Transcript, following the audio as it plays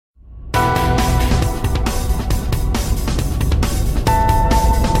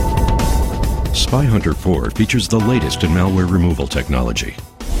SpyHunter 4 features the latest in malware removal technology.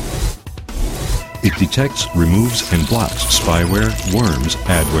 It detects, removes, and blocks spyware, worms,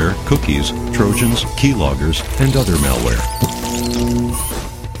 adware, cookies, trojans, keyloggers, and other malware.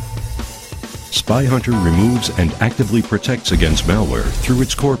 SpyHunter removes and actively protects against malware through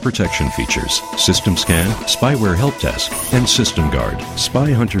its core protection features: System Scan, Spyware Help Desk, and System Guard.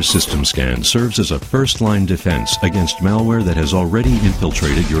 SpyHunter System Scan serves as a first-line defense against malware that has already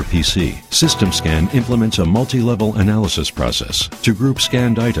infiltrated your PC. System Scan implements a multi-level analysis process to group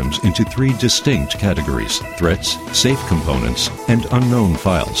scanned items into 3 distinct categories: threats, safe components, and unknown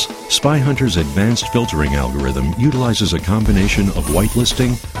files. SpyHunter's advanced filtering algorithm utilizes a combination of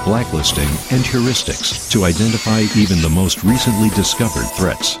whitelisting, blacklisting, and heuristics to identify even the most recently discovered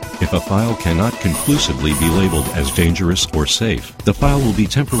threats. If a file cannot conclusively be labeled as dangerous or safe, the file will be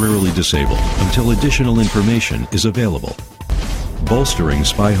temporarily disabled until additional information is available. Bolstering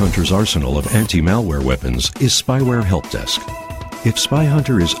SpyHunter's arsenal of anti-malware weapons is Spyware Help Desk. If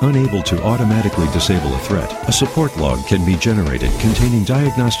SpyHunter is unable to automatically disable a threat, a support log can be generated containing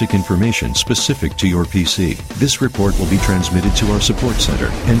diagnostic information specific to your PC. This report will be transmitted to our support center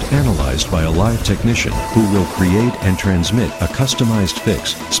and analyzed by a live technician who will create and transmit a customized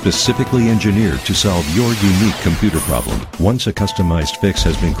fix specifically engineered to solve your unique computer problem. Once a customized fix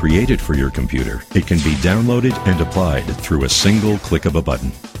has been created for your computer, it can be downloaded and applied through a single click of a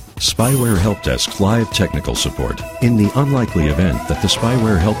button. Spyware Help Desk's live technical support. In the unlikely event that the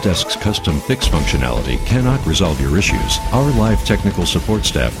Spyware Help Desk's custom fix functionality cannot resolve your issues, our live technical support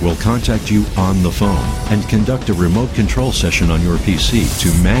staff will contact you on the phone and conduct a remote control session on your PC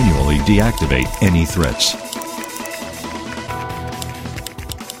to manually deactivate any threats.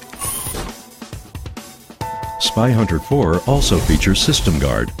 SpyHunter 4 also features System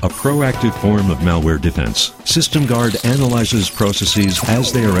Guard, a proactive form of malware defense. System Guard analyzes processes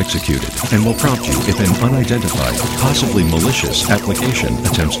as they are executed and will prompt you if an unidentified, possibly malicious application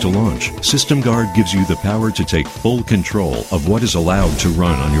attempts to launch. System Guard gives you the power to take full control of what is allowed to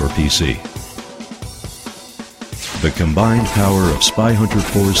run on your PC. The combined power of SpyHunter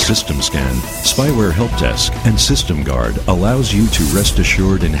 4's System Scan, Spyware Help Desk, and System Guard allows you to rest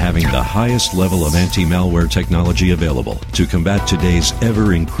assured in having the highest level of anti-malware technology available to combat today's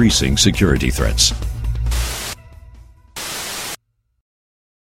ever-increasing security threats.